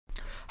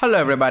Hello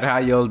everybody, how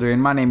you all doing?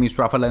 My name is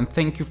Rafael and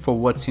thank you for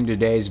watching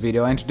today's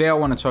video. And today I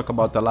want to talk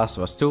about The Last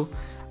of Us 2,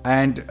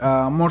 and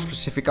more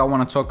specific I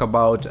want to talk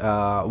about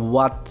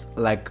what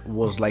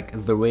was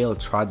the real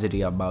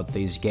tragedy about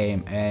this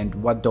game and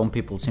what don't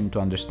people seem to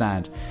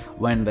understand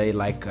when they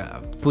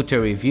put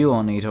a review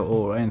on it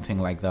or anything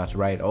like that,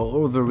 right?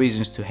 Or the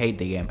reasons to hate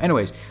the game.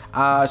 Anyways,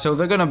 so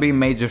there are gonna be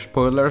major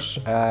spoilers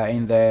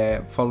in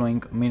the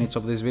following minutes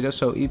of this video,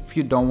 so if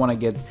you don't want to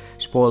get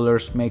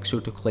spoilers, make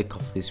sure to click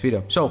off this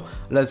video. So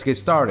let's get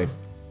started.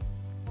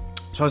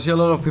 So I see a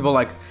lot of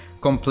people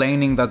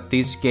complaining that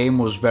this game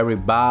was very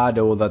bad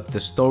or that the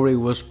story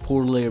was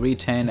poorly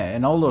written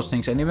and all those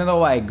things, and even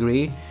though I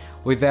agree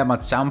with them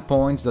at some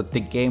points that the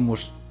game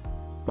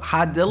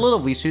had a lot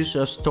of issues,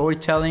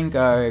 storytelling,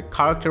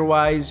 character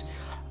wise,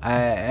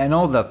 and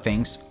all that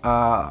things,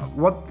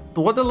 what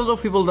a lot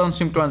of people don't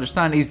seem to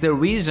understand is the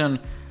reason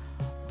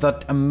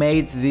that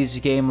made this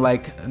game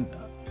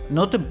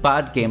not a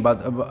bad game,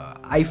 but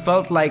I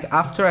felt like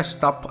after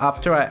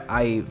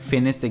I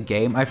finished the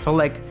game, I felt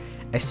like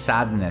a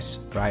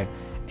sadness, right?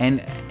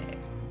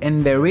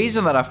 And the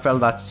reason that I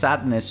felt that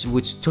sadness,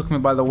 which took me,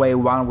 by the way,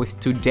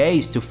 2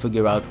 days to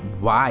figure out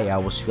why I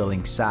was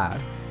feeling sad,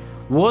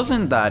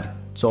 wasn't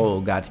that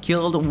Joel got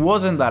killed,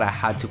 wasn't that I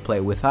had to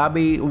play with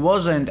Abby,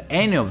 wasn't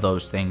any of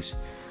those things.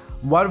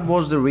 What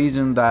was the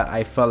reason that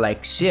I felt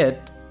like shit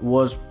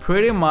was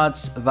pretty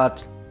much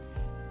that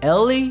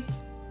Ellie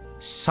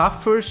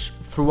suffers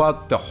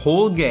throughout the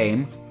whole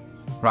game,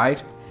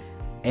 right?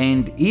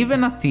 And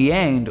even at the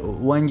end,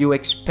 when you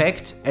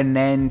expect an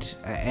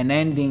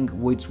ending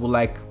which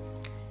will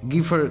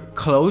give her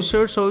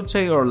closure, so to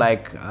say, or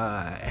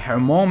her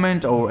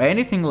moment or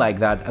anything like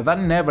that, that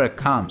never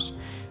comes.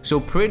 So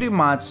pretty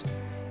much,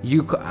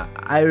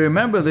 I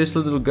remember this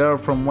little girl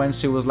from when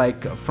she was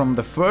from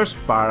the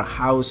first part,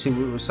 how she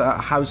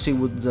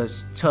would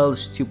just tell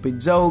stupid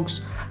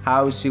jokes,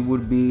 how she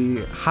would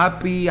be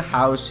happy,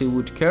 how she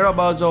would care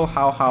about Joel,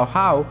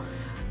 how.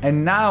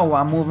 And now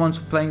I move on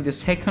to playing the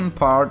second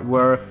part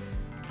where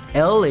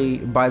Ellie,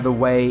 by the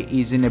way,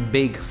 is in a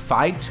big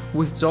fight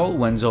with Joel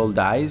when Joel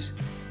dies,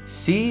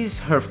 sees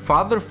her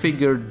father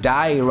figure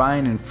die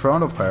right in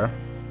front of her,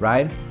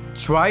 right?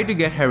 Try to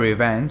get her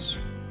revenge.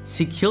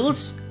 She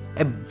kills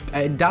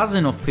a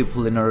dozen of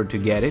people in order to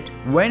get it.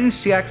 When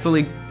she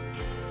actually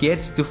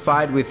gets to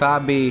fight with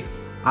Abby,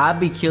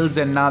 Abby kills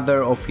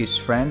another of his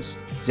friends,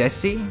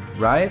 Jesse,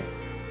 right?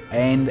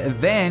 And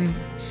then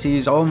she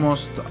has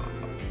almost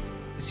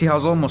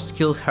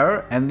killed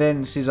her, and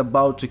then she's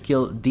about to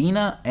kill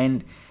Dina,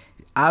 and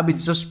Abby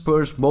just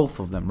spurs both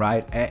of them,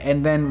 right?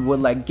 And then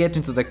we'll get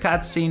into the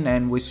cutscene,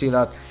 and we see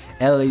that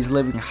Ellie is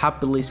living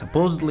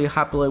supposedly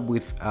happily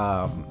with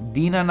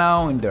Dina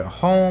now in their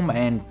home,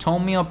 and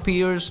Tommy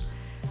appears,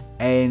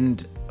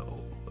 and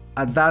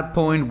at that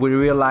point we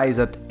realize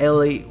that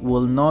Ellie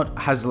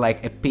has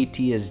a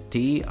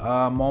PTSD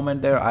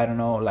moment there. I don't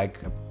know,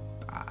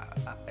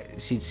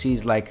 she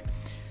sees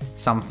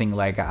something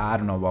I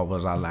don't know what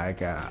was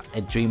that,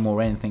 a dream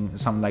or anything,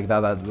 something like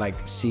that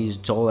sees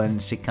Joel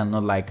and she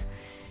cannot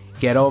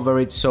get over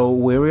it. So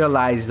we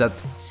realize that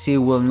she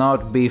will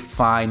not be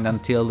fine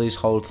until this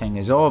whole thing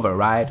is over,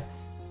 right?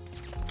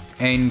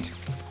 And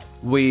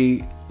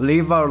we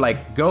leave our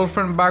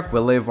girlfriend back,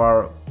 we leave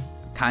our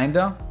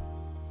kinda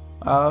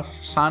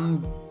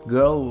son,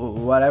 girl,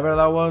 whatever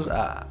that was,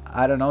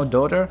 I don't know,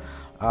 daughter,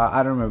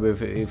 I don't remember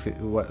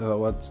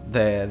what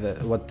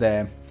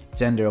the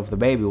gender of the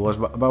baby was,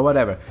 but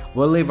whatever.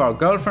 We'll leave our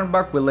girlfriend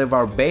back, we'll leave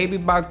our baby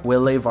back,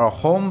 we'll leave our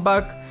home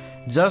back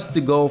just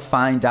to go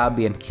find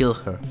Abby and kill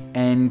her.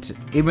 And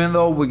even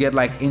though we get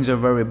injured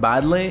very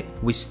badly,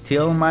 we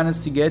still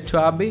manage to get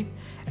to Abby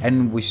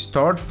and we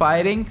start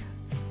fighting.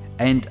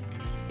 And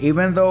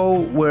even though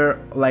we're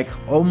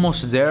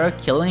almost there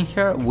killing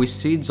her, we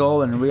see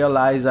Joel and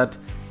realize that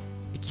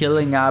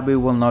killing Abby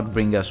will not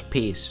bring us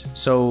peace.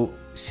 So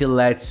she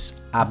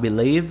lets Abby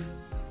leave,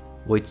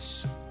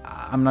 which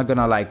I'm not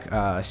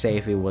gonna say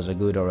if it was a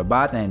good or a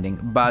bad ending,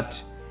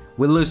 but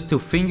we lose 2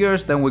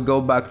 fingers, then we go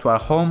back to our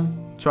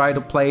home, try to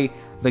play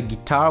the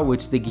guitar,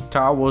 which the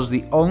guitar was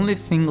the only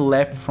thing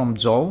left from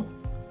Joel,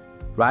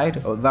 right?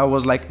 That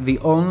was the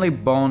only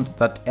bond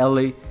that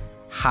Ellie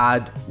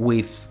had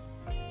with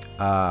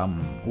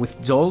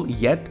Joel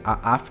yet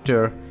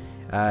after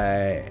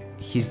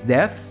his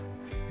death.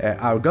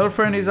 Our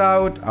girlfriend is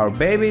out, our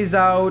baby is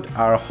out,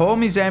 our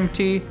home is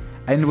empty,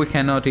 and we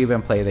cannot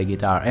even play the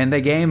guitar. And the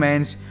game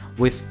ends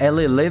with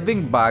Ellie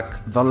living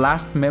back the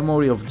last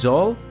memory of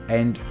Joel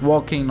and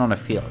walking on a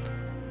field.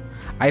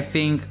 I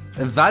think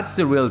that's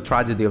the real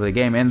tragedy of the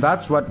game, and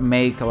that's what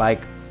made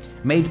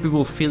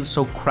people feel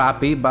so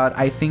crappy. But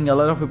I think a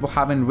lot of people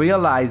haven't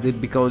realized it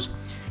because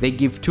they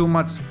give too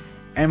much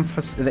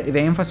emphasis.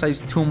 They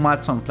emphasize too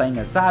much on playing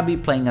as Abby,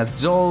 playing as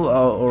Joel,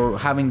 or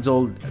having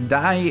Joel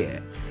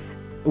die,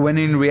 when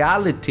in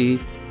reality,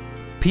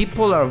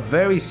 people are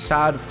very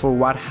sad for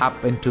what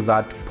happened to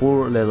that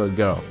poor little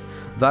girl.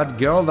 that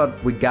girl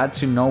that we got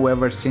to know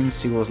ever since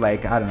she was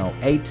like, I don't know,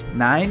 8,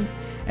 9,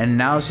 and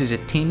now she's a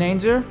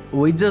teenager.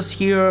 We just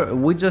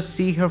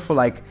see her for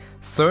like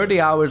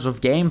 30 hours of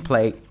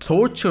gameplay,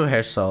 torture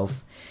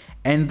herself,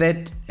 and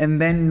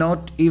then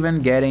not even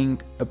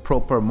getting a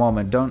proper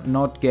moment,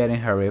 not getting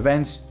her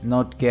revenge,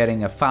 not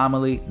getting a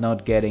family,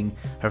 not getting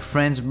her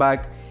friends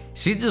back.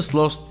 She just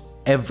lost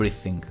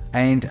everything,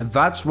 and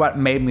that's what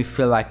made me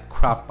feel like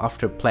crap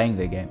after playing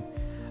the game.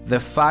 The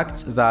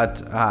fact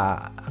that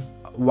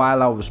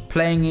while I was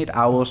playing it,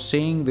 I was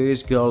seeing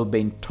this girl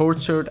being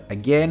tortured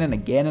again and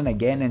again and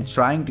again and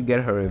trying to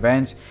get her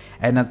revenge,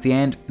 and at the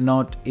end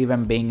not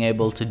even being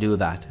able to do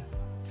that.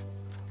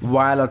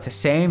 While at the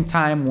same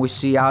time we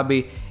see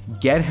Abby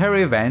get her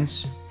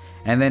revenge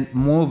and then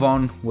move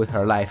on with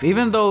her life.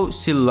 Even though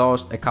she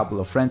lost a couple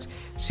of friends,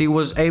 she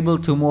was able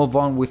to move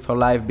on with her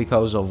life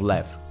because of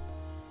Lev.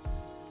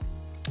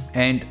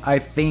 And I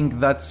think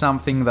that's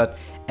something that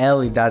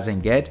Ellie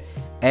doesn't get.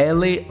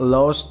 Ellie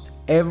lost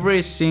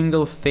every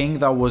single thing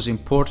that was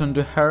important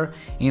to her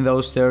in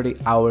those 30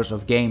 hours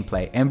of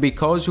gameplay. And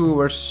because we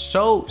were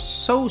so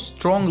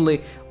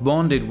strongly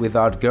bonded with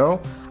that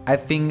girl, I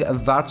think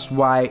that's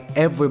why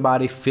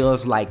everybody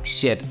feels like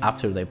shit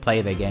after they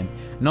play the game.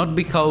 Not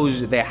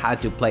because they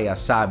had to play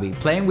as Abby.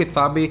 Playing with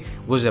Abby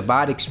was a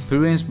bad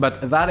experience,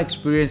 but that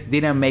experience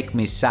didn't make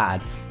me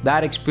sad.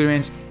 That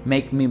experience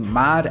made me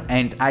mad,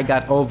 and I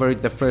got over it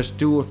the first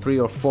 2 or 3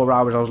 or 4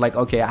 hours. I was like,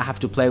 okay, I have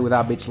to play with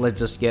that bitch, let's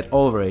just get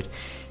over it.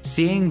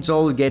 Seeing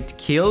Joel get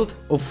killed,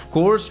 of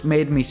course,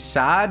 made me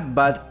sad,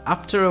 but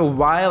after a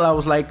while I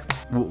was like,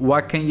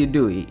 what can you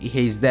do?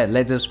 He's dead,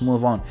 let's just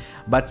move on.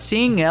 But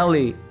seeing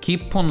Ellie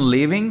keep on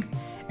living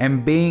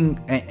and being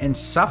and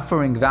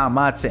suffering that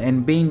much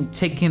and being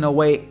taken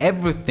away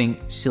everything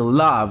she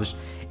loves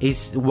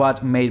is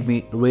what made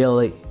me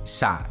really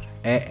sad.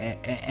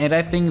 And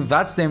I think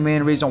that's the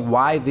main reason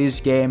why this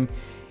game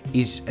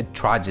is a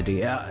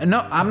tragedy.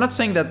 No, I'm not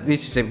saying that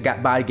this is a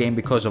bad game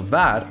because of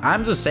that.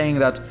 I'm just saying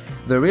that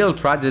the real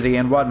tragedy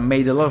and what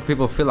made a lot of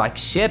people feel like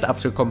shit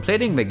after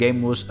completing the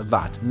game was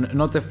that.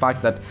 Not the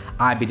fact that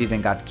Abby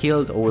didn't get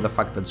killed or the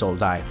fact that Joel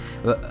died.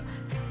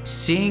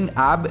 Seeing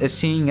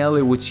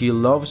Ellie, which you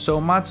love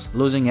so much,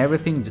 losing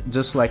everything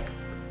just like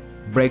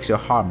breaks your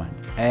heart, man.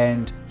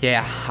 And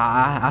yeah,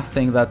 I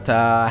think that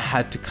I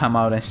had to come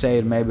out and say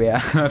it. Maybe I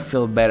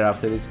feel better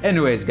after this.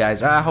 Anyways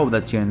guys, I hope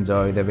that you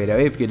enjoyed the video.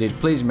 If you did,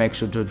 please make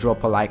sure to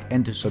drop a like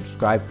and to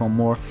subscribe for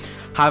more.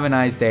 Have a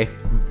nice day.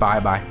 Bye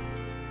bye.